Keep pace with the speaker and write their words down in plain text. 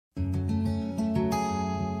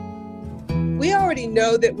already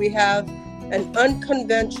know that we have an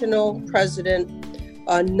unconventional president,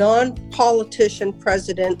 a non-politician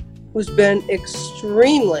president who's been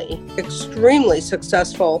extremely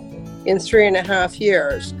successful in 3.5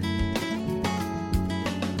 years.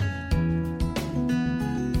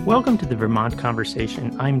 Welcome to the Vermont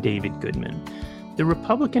Conversation. I'm David Goodman. The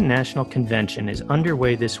Republican National Convention is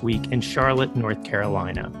underway this week in Charlotte, North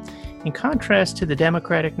Carolina. In contrast to the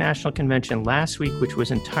Democratic National Convention last week, which was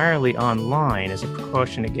entirely online as a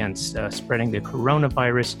precaution against spreading the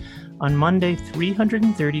coronavirus, on Monday,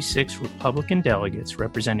 336 Republican delegates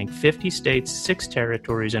representing 50 states, 6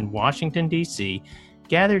 territories, and Washington, D.C.,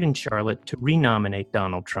 gathered in Charlotte to renominate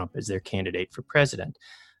Donald Trump as their candidate for president.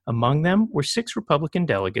 Among them were 6 Republican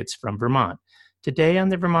delegates from Vermont. Today on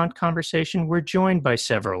the Vermont Conversation, we're joined by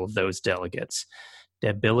several of those delegates.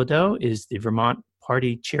 Deb Billado is the Vermont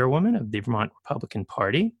Party chairwoman of the Vermont Republican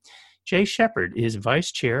Party. Jay Shepard is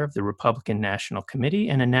vice chair of the Republican National Committee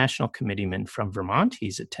and a national committeeman from Vermont.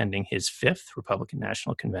 He's attending his 5th Republican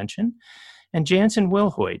National Convention. And Janssen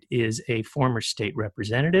Willhoit is a former state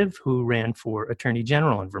representative who ran for Attorney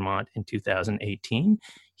General in Vermont in 2018.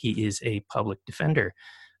 He is a public defender.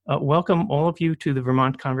 Welcome, all of you, to the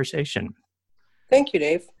Vermont Conversation. Thank you,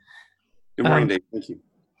 Dave. Good morning, Dave. Thank you.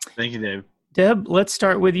 Thank you, Dave. Deb, let's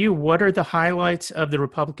start with you. What are the highlights of the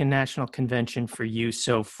Republican National Convention for you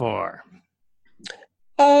so far?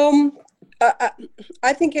 I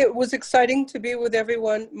think it was exciting to be with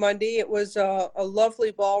everyone Monday. It was a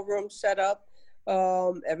lovely ballroom set up.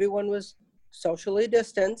 Everyone was socially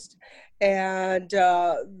distanced, and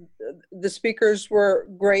the speakers were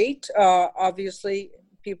great. Obviously,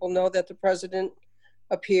 people know that the president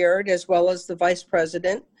appeared as well as the vice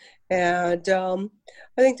president. And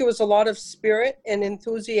I think there was a lot of spirit and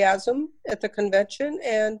enthusiasm at the convention.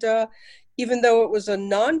 And even though it was a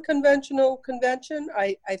non-conventional convention,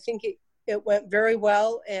 I think it went very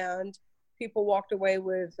well, and people walked away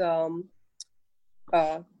with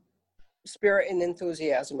spirit and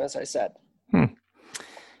enthusiasm, as I said.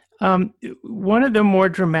 One of the more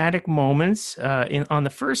dramatic moments on the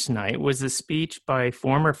first night was the speech by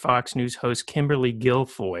former Fox News host Kimberly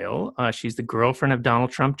Guilfoyle. She's the girlfriend of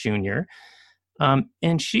Donald Trump Jr.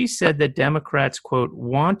 And she said that Democrats, quote,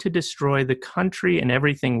 want to destroy the country and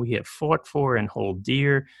everything we have fought for and hold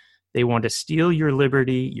dear. They want to steal your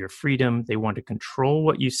liberty, your freedom. They want to control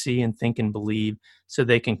what you see and think and believe so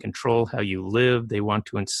they can control how you live. They want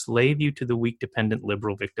to enslave you to the weak, dependent,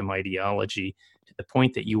 liberal victim ideology to the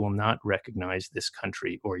point that you will not recognize this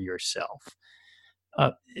country or yourself.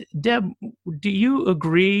 Deb, do you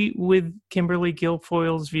agree with Kimberly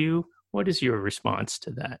Guilfoyle's view? What is your response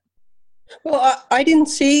to that? Well, I didn't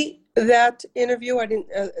see that interview. I didn't.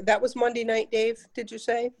 That was Monday night, Dave, did you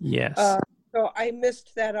say? Yes. So I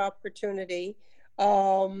missed that opportunity.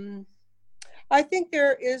 I think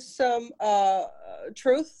there is some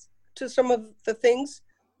truth to some of the things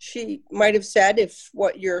she might have said, if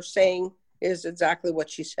what you're saying is exactly what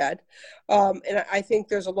she said. And I think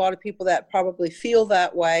there's a lot of people that probably feel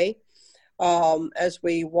that way as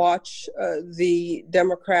we watch the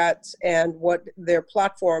Democrats and what their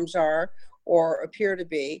platforms are or appear to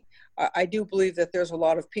be. I do believe that there's a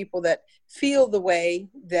lot of people that feel the way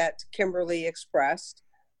that Kimberly expressed.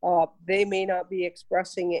 They may not be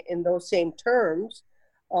expressing it in those same terms,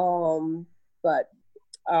 but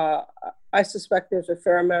I suspect there's a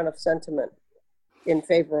fair amount of sentiment in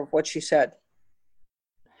favor of what she said.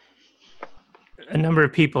 A number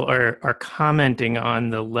of people are commenting on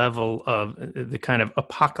the level of the kind of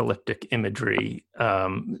apocalyptic imagery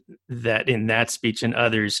that in that speech and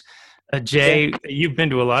others. Jay, you've been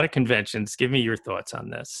to a lot of conventions. Give me your thoughts on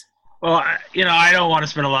this. Well, I don't want to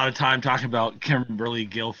spend a lot of time talking about Kimberly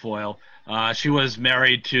Guilfoyle. She was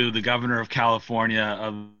married to the governor of California,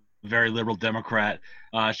 a very liberal Democrat.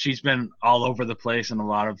 She's been all over the place in a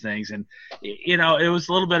lot of things. And, it was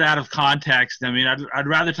a little bit out of context. I mean, I'd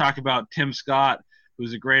rather talk about Tim Scott,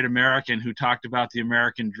 who's a great American, who talked about the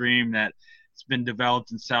American dream that's been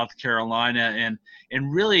developed in South Carolina.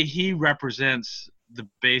 And really, he represents the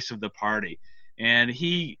base of the party. And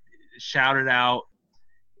he shouted out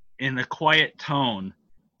in a quiet tone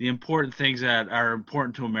the important things that are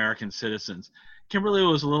important to American citizens. Kimberly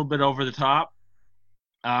was a little bit over the top.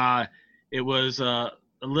 It was a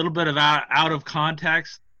little bit of out of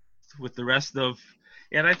context with the rest of,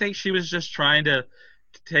 and I think she was just trying to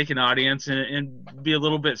take an audience and be a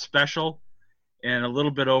little bit special and a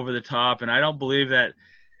little bit over the top. And I don't believe that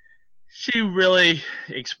she really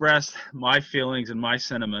expressed my feelings and my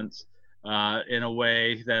sentiments in a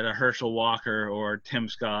way that a Herschel Walker or Tim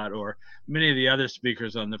Scott or many of the other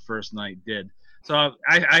speakers on the first night did. So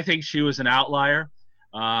I think she was an outlier.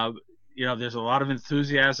 there's a lot of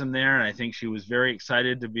enthusiasm there, and I think she was very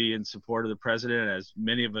excited to be in support of the president, as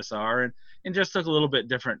many of us are, and just took a little bit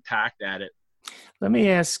different tact at it. Let me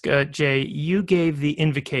ask, Jay, you gave the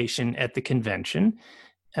invocation at the convention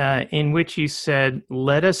in which you said,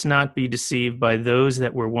 "Let us not be deceived by those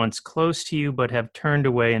that were once close to you but have turned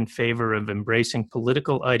away in favor of embracing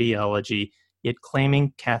political ideology, yet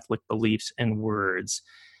claiming Catholic beliefs and words."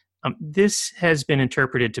 This has been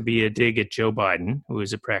interpreted to be a dig at Joe Biden, who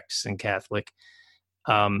is a practicing Catholic.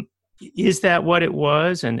 Is that what it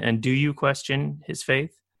was? And do you question his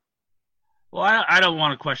faith? Well, I don't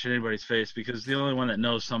want to question anybody's faith, because the only one that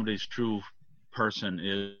knows somebody's true person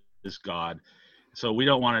is God. So we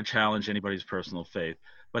don't want to challenge anybody's personal faith.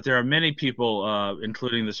 But there are many people,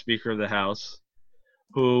 including the Speaker of the House,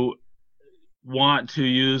 who want to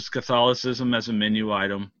use Catholicism as a menu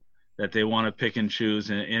item, that they want to pick and choose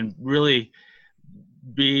and really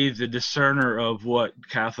be the discerner of what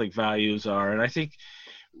Catholic values are. And I think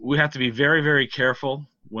we have to be very, very careful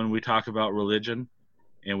when we talk about religion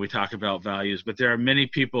and we talk about values. But there are many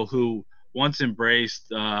people who once embraced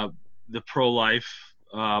the pro-life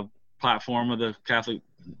platform of the Catholic,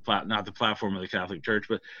 not the platform of the Catholic Church,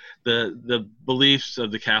 but the beliefs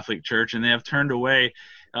of the Catholic Church, and they have turned away.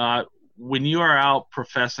 When you are out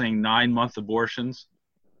professing 9-month abortions,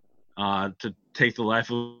 to take the life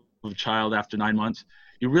of a child after 9 months,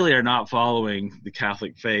 you really are not following the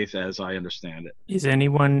Catholic faith as I understand it. Is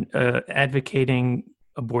anyone advocating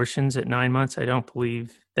abortions at 9 months? I don't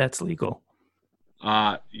believe that's legal.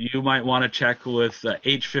 You might want to check with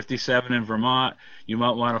H57 in Vermont. You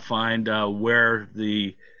might want to find where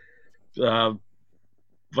the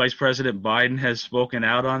Vice President Biden has spoken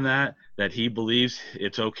out on that he believes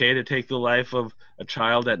it's okay to take the life of a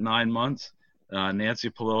child at 9 months. Nancy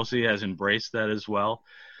Pelosi has embraced that as well.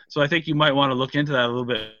 So I think you might want to look into that a little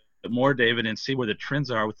bit more, David, and see where the trends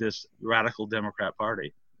are with this radical Democrat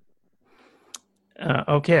Party.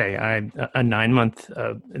 Okay, a 9 month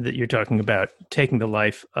that you're talking about taking the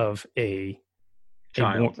life of a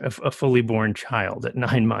fully born child at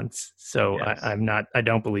 9 months. So yes. I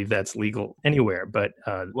don't believe that's legal anywhere. But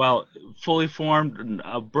well, fully formed,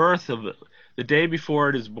 a birth of the day before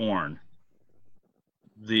it is born,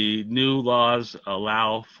 the new laws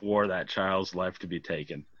allow for that child's life to be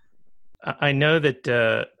taken. I know that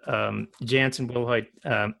Janssen Willhoit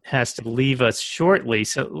has to leave us shortly.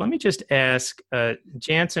 So let me just ask,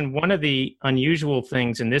 Janssen, one of the unusual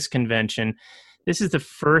things in this convention, this is the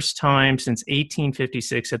first time since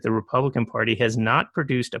 1856 that the Republican Party has not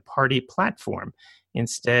produced a party platform,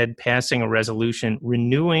 instead passing a resolution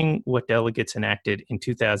renewing what delegates enacted in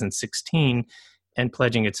 2016 and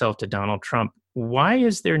pledging itself to Donald Trump. Why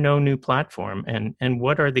is there no new platform, and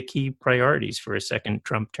what are the key priorities for a second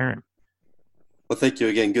Trump term? Well, thank you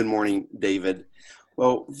again. Good morning, David.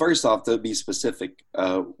 Well, first off, to be specific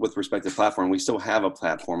with respect to platform, we still have a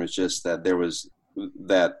platform. It's just that there was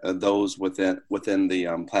those within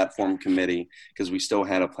the platform committee, because we still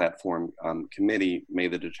had a platform committee,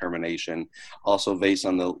 made the determination, also based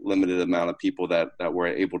on the limited amount of people that were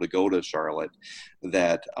able to go to Charlotte,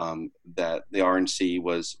 that the RNC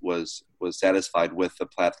was satisfied with the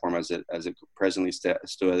platform as it presently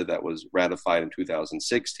stood, that was ratified in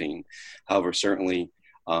 2016. However, certainly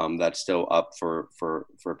that's still up for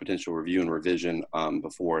potential review and revision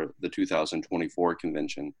before the 2024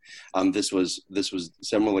 convention. This was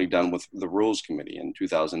similarly done with the Rules Committee in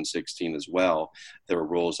 2016 as well. There were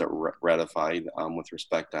rules that were ratified with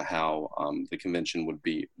respect to how the convention would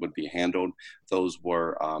be handled. Those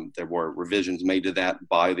were there were revisions made to that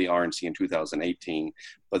by the RNC in 2018,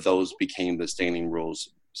 but those became the standing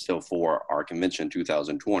rules still for our convention in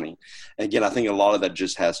 2020. And again, I think a lot of that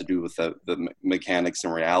just has to do with the mechanics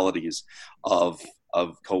and realities of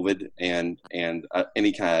COVID and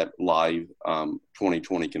any kind of live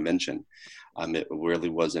 2020 convention. It really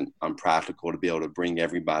wasn't practical to be able to bring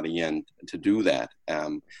everybody in to do that.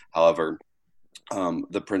 However,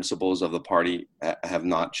 the principles of the party have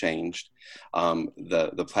not changed.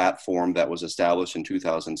 The platform that was established in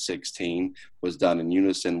 2016 was done in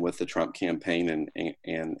unison with the Trump campaign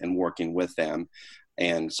and working with them.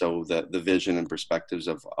 And so the vision and perspectives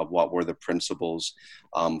of what were the principles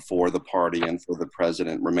for the party and for the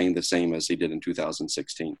president remain the same as they did in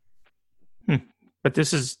 2016. But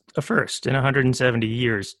this is a first in 170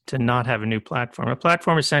 years to not have a new platform. A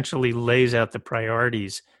platform essentially lays out the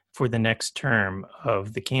priorities for the next term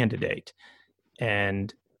of the candidate.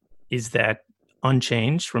 And is that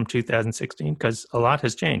unchanged from 2016? Because a lot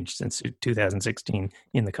has changed since 2016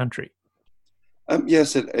 in the country.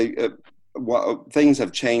 Yes, Well, things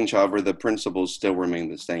have changed. However, the principles still remain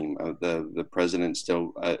the same. The president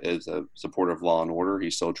still is a supporter of law and order.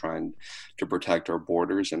 He's still trying to protect our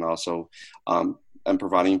borders, and also and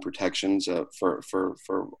providing protections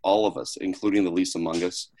for all of us, including the least among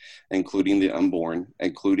us, including the unborn,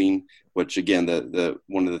 including, which again, the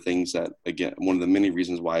one of the things that, again, one of the many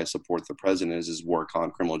reasons why I support the president is his work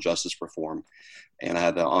on criminal justice reform. And I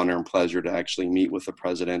had the honor and pleasure to actually meet with the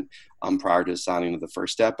president prior to signing of the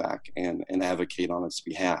First Step Act and advocate on its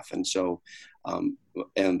behalf. And so,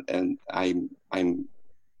 and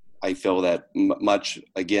I feel that much,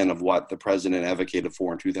 again, of what the president advocated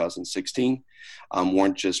for in 2016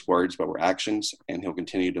 weren't just words, but were actions, and he'll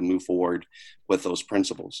continue to move forward with those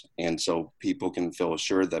principles. And so people can feel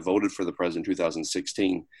assured that voted for the president in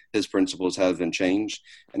 2016, his principles have been changed,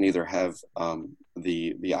 and either have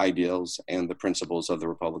the ideals and the principles of the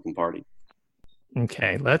Republican Party.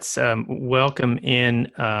 Okay, let's welcome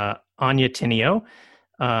in Anya Tynio.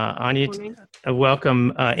 Anya,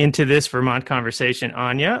 welcome into this Vermont conversation.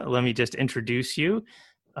 Anya, let me just introduce you.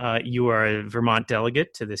 You are a Vermont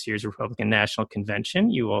delegate to this year's Republican National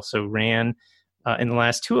Convention. You also ran in the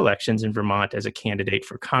last 2 elections in Vermont as a candidate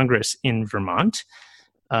for Congress in Vermont.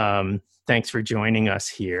 Thanks for joining us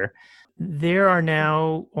here. There are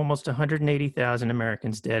now almost 180,000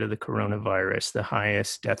 Americans dead of the coronavirus, the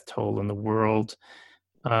highest death toll in the world.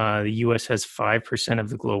 The U.S. has 5% of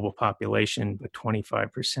the global population, but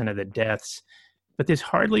 25% of the deaths. But there's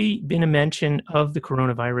hardly been a mention of the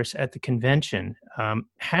coronavirus at the convention.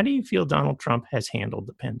 How do you feel Donald Trump has handled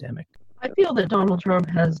the pandemic? I feel that Donald Trump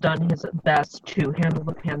has done his best to handle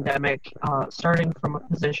the pandemic, starting from a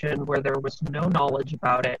position where there was no knowledge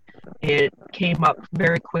about it. It came up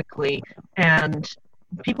very quickly, and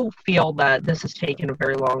people feel that this has taken a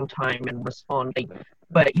very long time in responding.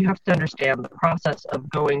 But you have to understand the process of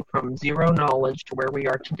going from zero knowledge to where we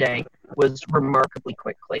are today was remarkably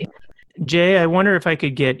quickly. Jay, I wonder if I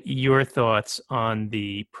could get your thoughts on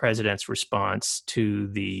the president's response to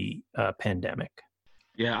the pandemic.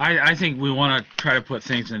 Yeah, I think we want to try to put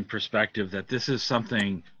things in perspective, that this is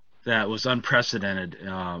something that was unprecedented.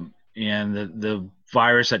 And the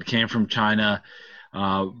virus that came from China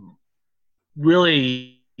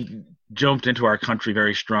really jumped into our country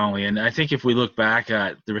very strongly. And I think if we look back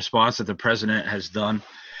at the response that the president has done,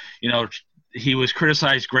 he was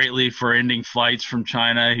criticized greatly for ending flights from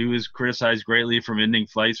China. He was criticized greatly for ending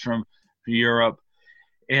flights from Europe.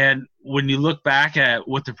 And when you look back at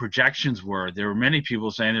what the projections were, there were many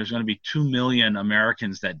people saying there's going to be 2 million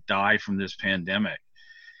Americans that die from this pandemic.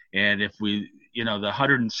 And if we, the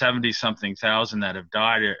 170-something thousand that have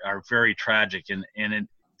died are very tragic, and it's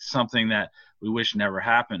something that we wish never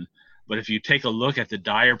happened. But if you take a look at the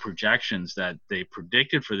dire projections that they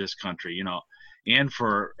predicted for this country, and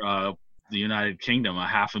for the United Kingdom,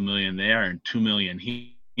 500,000 there and 2 million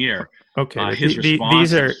here. Okay,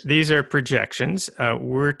 these are projections.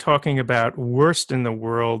 We're talking about worst in the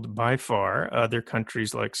world by far. Other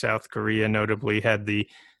countries like South Korea, notably, had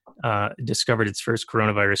discovered its first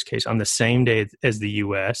coronavirus case on the same day as the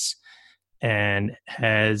U.S. and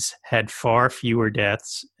has had far fewer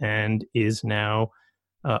deaths and is now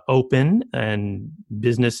open, and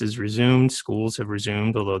business is resumed, schools have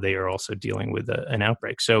resumed, although they are also dealing with an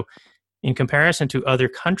outbreak. So in comparison to other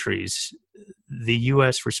countries, the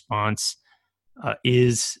U.S. response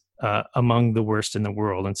is among the worst in the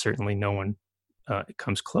world, and certainly no one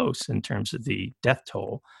comes close in terms of the death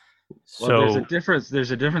toll. Well, there's a difference.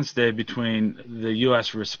 There's a difference there between the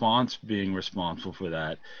U.S. response being responsible for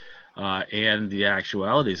that and the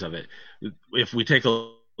actualities of it. If we take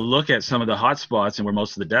a look at some of the hot spots and where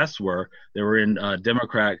most of the deaths were, they were in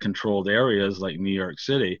Democrat-controlled areas like New York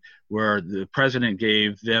City, where the president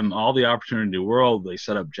gave them all the opportunity in the world. They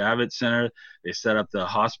set up Javits Center, they set up the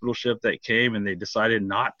hospital ship that came, and they decided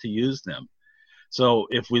not to use them. So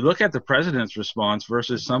if we look at the president's response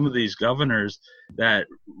versus some of these governors that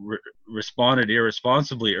responded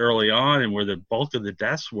irresponsibly early on and where the bulk of the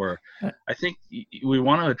deaths were, I think we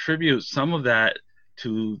want to attribute some of that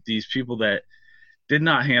to these people that did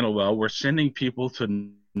not handle well. We're sending people to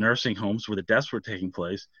nursing homes where the deaths were taking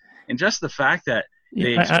place, and just the fact that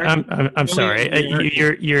they I'm sorry,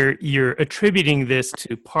 you're attributing this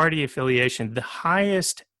to party affiliation. The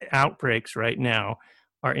highest outbreaks right now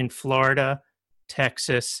are in Florida,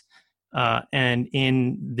 Texas, and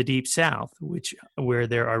in the Deep South, where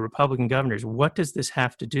there are Republican governors. What does this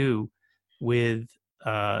have to do with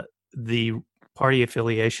the party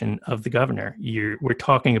affiliation of the governor? We're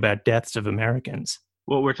talking about deaths of Americans.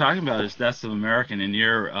 What we're talking about is deaths of Americans, and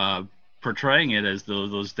you're portraying it as though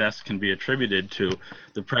those deaths can be attributed to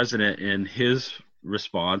the president in his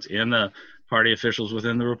response and the party officials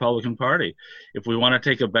within the Republican Party. If we want to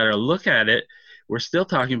take a better look at it, we're still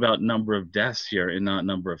talking about number of deaths here and not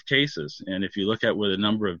number of cases. And if you look at where the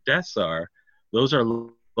number of deaths are, those are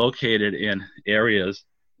located in areas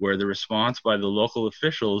where the response by the local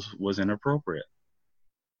officials was inappropriate.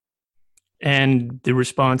 And the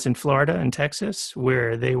response in Florida and Texas,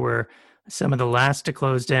 where they were some of the last to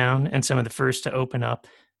close down and some of the first to open up,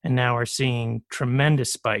 and now are seeing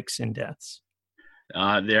tremendous spikes in deaths.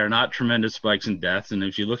 There are not tremendous spikes in deaths. And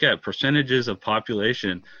if you look at percentages of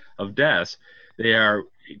population of deaths, they are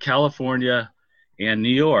California and New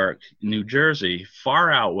York, New Jersey,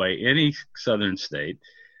 far outweigh any southern state.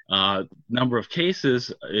 Number of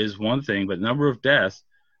cases is one thing, but number of deaths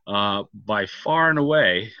by far and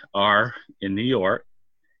away are in New York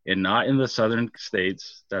and not in the southern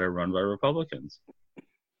states that are run by Republicans.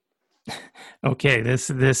 Okay,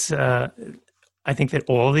 I think that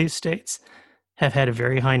all these states have had a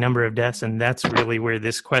very high number of deaths, and that's really where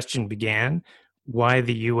this question began. Why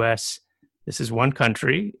the U.S., this is one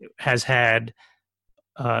country, has had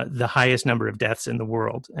the highest number of deaths in the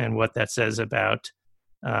world, and what that says about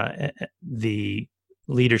the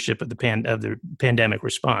leadership of the pandemic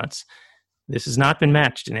response. This has not been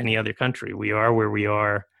matched in any other country. We are where we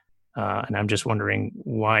are, and I'm just wondering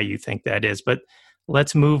why you think that is. But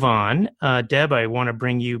let's move on. Deb, I want to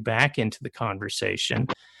bring you back into the conversation.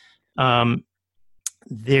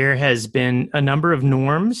 There has been a number of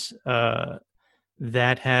norms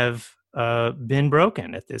that have been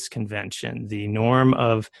broken at this convention. The norm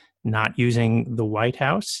of not using the White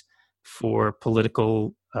House for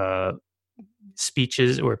political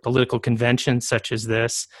speeches or political conventions such as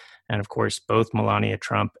this. And of course, both Melania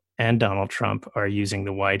Trump and Donald Trump are using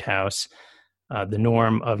the White House. The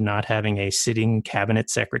norm of not having a sitting cabinet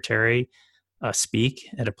secretary speak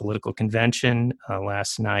at a political convention.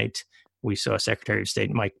 Last night, we saw Secretary of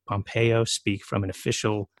State Mike Pompeo speak from an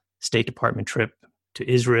official State Department trip to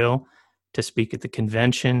Israel to speak at the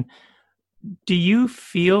convention. Do you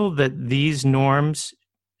feel that these norms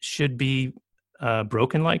should be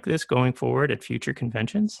broken like this going forward at future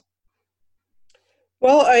conventions?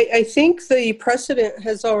 Well, I think the precedent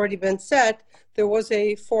has already been set. There was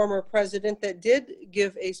a former president that did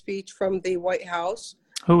give a speech from the White House.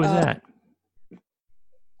 Who was that?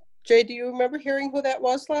 Jay, do you remember hearing who that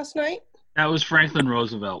was last night? That was Franklin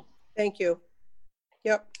Roosevelt. Thank you.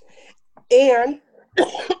 Yep. And,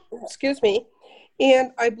 excuse me,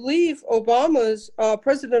 and I believe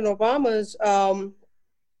President Obama's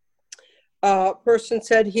person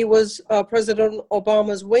said he was President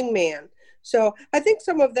Obama's wingman. So I think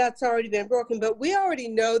some of that's already been broken, but we already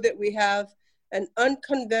know that we have an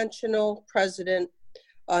unconventional president,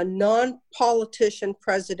 a non-politician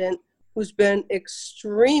president who's been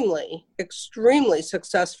extremely, extremely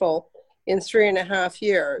successful in 3.5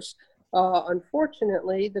 years.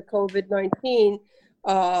 Unfortunately, the COVID-19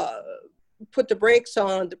 put the brakes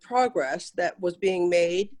on the progress that was being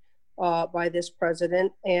made by this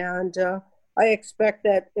president, and I expect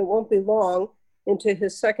that it won't be long into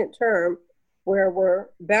his second term where we're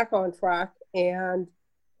back on track and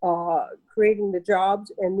creating the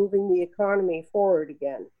jobs and moving the economy forward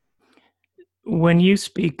again. When you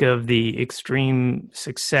speak of the extreme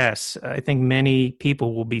success, I think many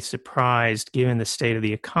people will be surprised given the state of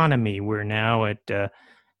the economy. We're now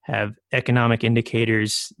have economic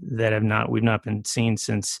indicators that we've not been seen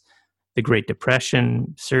since the Great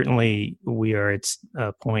Depression. Certainly, we are at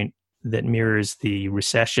a point that mirrors the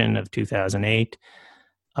recession of 2008.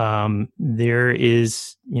 There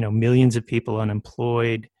is, millions of people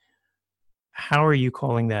unemployed. How are you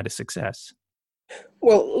calling that a success?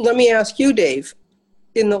 Well, let me ask you, Dave.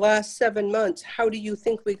 In the last 7 months, how do you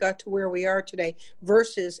think we got to where we are today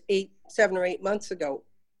versus 7 or 8 months ago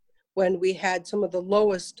when we had some of the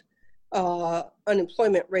lowest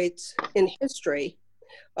unemployment rates in history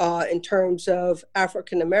in terms of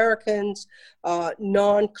African Americans,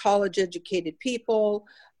 non-college educated people,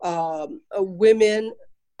 women?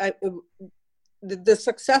 The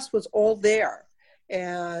success was all there.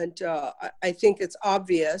 And I think it's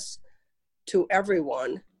obvious to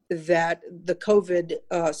everyone that the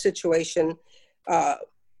COVID situation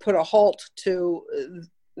put a halt to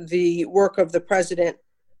the work of the president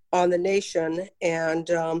on the nation. And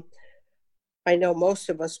I know most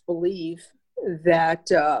of us believe that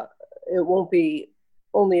it won't be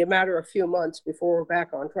only a matter of a few months before we're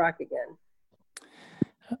back on track again.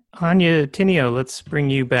 Anya Tynio, let's bring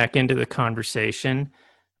you back into the conversation.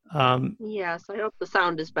 Yes, I hope the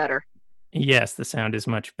sound is better. Yes, the sound is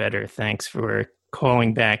much better. Thanks for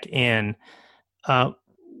calling back in.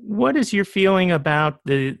 What is your feeling about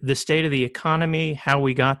the state of the economy, how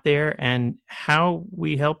we got there, and how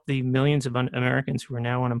we help the millions of Americans who are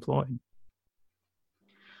now unemployed?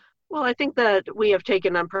 Well, I think that we have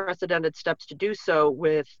taken unprecedented steps to do so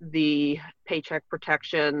with the paycheck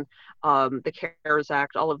protection, the CARES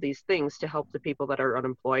Act, all of these things to help the people that are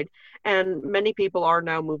unemployed. And many people are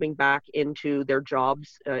now moving back into their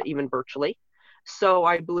jobs, even virtually. So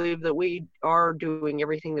I believe that we are doing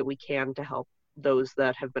everything that we can to help those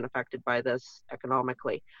that have been affected by this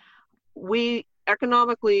economically. We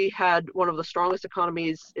economically had one of the strongest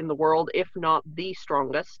economies in the world, if not the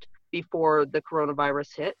strongest, before the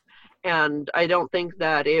coronavirus hit. And I don't think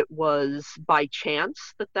that it was by chance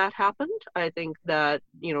that that happened. I think that,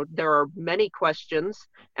 there are many questions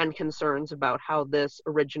and concerns about how this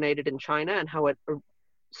originated in China and how it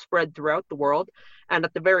spread throughout the world. And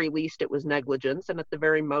at the very least, it was negligence. And at the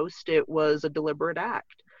very most, it was a deliberate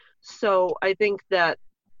act. So I think that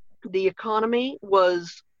the economy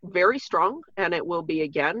was very strong, and it will be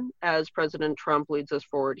again as President Trump leads us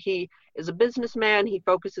forward. He is a businessman. He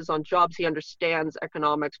focuses on jobs. He understands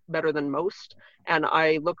economics better than most. And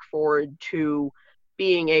I look forward to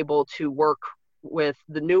being able to work with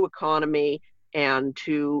the new economy and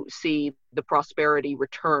to see the prosperity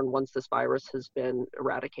return once this virus has been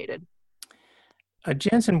eradicated.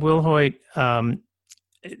 Janssen Willhoit,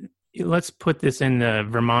 let's put this in the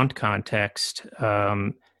Vermont context.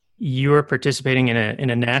 You're participating in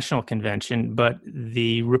a national convention, but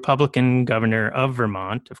the Republican governor of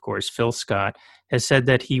Vermont, of course, Phil Scott, has said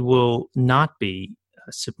that he will not be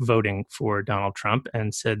voting for Donald Trump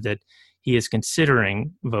and said that he is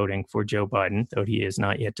considering voting for Joe Biden, though he has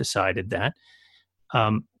not yet decided that.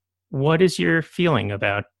 What is your feeling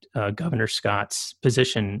about Governor Scott's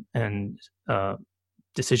position and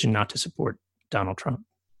decision not to support Donald Trump?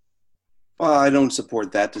 Well, I don't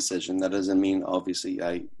support that decision. That doesn't mean, obviously,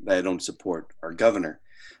 I don't support our governor.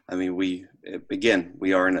 I mean, we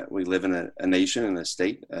live in a nation and a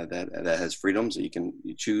state that has freedoms.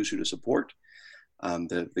 You choose who to support.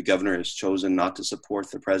 The governor has chosen not to support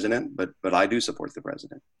the president, but I do support the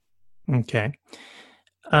president. Okay.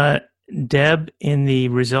 Deb, in the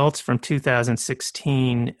results from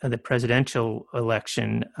 2016, the presidential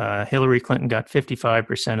election, Hillary Clinton got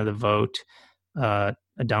 55% of the vote.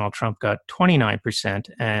 Donald Trump got 29%,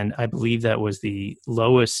 and I believe that was the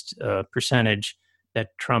lowest percentage that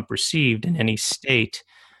Trump received in any state.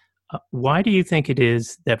 Why do you think it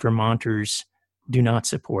is that Vermonters do not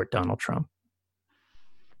support Donald Trump?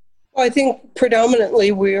 Well, I think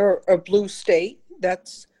predominantly we're a blue state.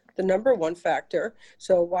 That's the number one factor.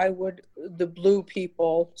 So why would the blue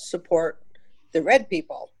people support the red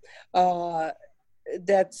people? The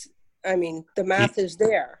math is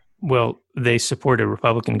there. Well, they support a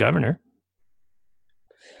Republican governor.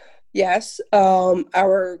 Yes,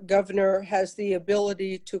 our governor has the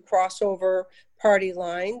ability to cross over party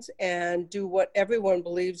lines and do what everyone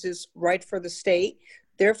believes is right for the state.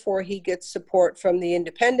 Therefore, he gets support from the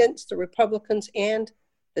independents, the Republicans, and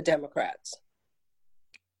the Democrats.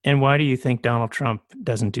 And why do you think Donald Trump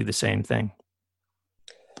doesn't do the same thing?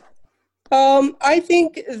 I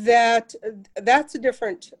think that that's a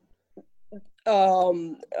different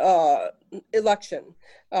election.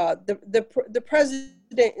 The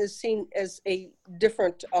president is seen as a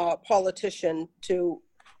different politician to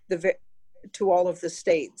all of the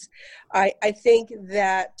states. I think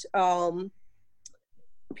that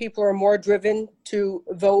people are more driven to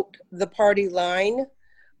vote the party line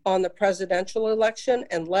on the presidential election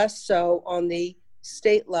and less so on the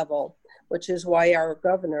state level, which is why our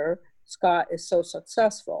governor, Scott, is so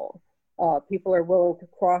successful. People are willing to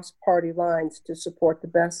cross party lines to support the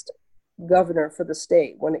best governor for the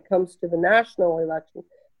state. When it comes to the national election,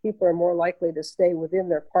 people are more likely to stay within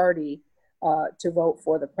their party to vote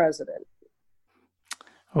for the president.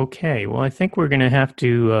 Okay, well, I think we're going to have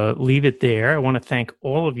to leave it there. I want to thank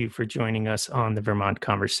all of you for joining us on the Vermont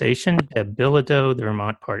Conversation. Deb Billado, the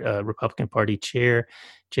Vermont Republican Party Chair,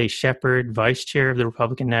 Jay Shepard, Vice Chair of the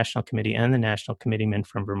Republican National Committee and the National Committeeman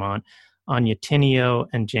from Vermont, Anya Tynio,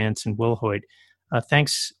 and Janssen Willhoit.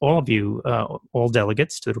 Thanks, all of you, all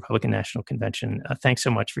delegates to the Republican National Convention. Thanks so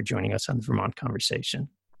much for joining us on the Vermont Conversation.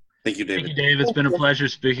 Thank you, David. Thank you, Dave. It's been a pleasure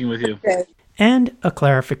speaking with you. Okay. And a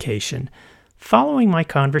clarification. Following my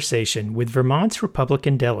conversation with Vermont's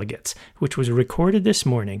Republican delegates, which was recorded this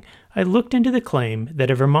morning, I looked into the claim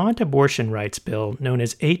that a Vermont abortion rights bill known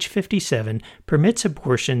as H57 permits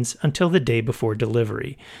abortions until the day before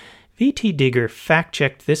delivery. V.T. Digger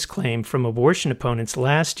fact-checked this claim from abortion opponents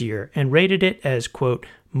last year and rated it as, quote,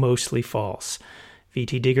 mostly false.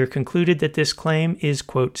 V.T. Digger concluded that this claim is,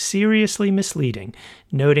 quote, seriously misleading,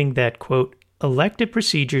 noting that, quote, Elective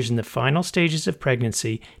procedures in the final stages of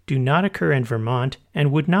pregnancy do not occur in Vermont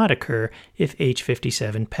and would not occur if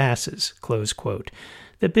H57 passes, close quote.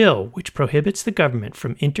 The bill, which prohibits the government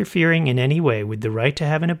from interfering in any way with the right to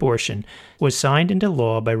have an abortion, was signed into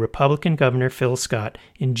law by Republican Governor Phil Scott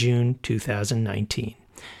in June 2019.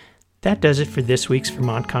 That does it for this week's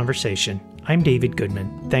Vermont Conversation. I'm David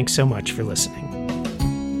Goodman. Thanks so much for listening.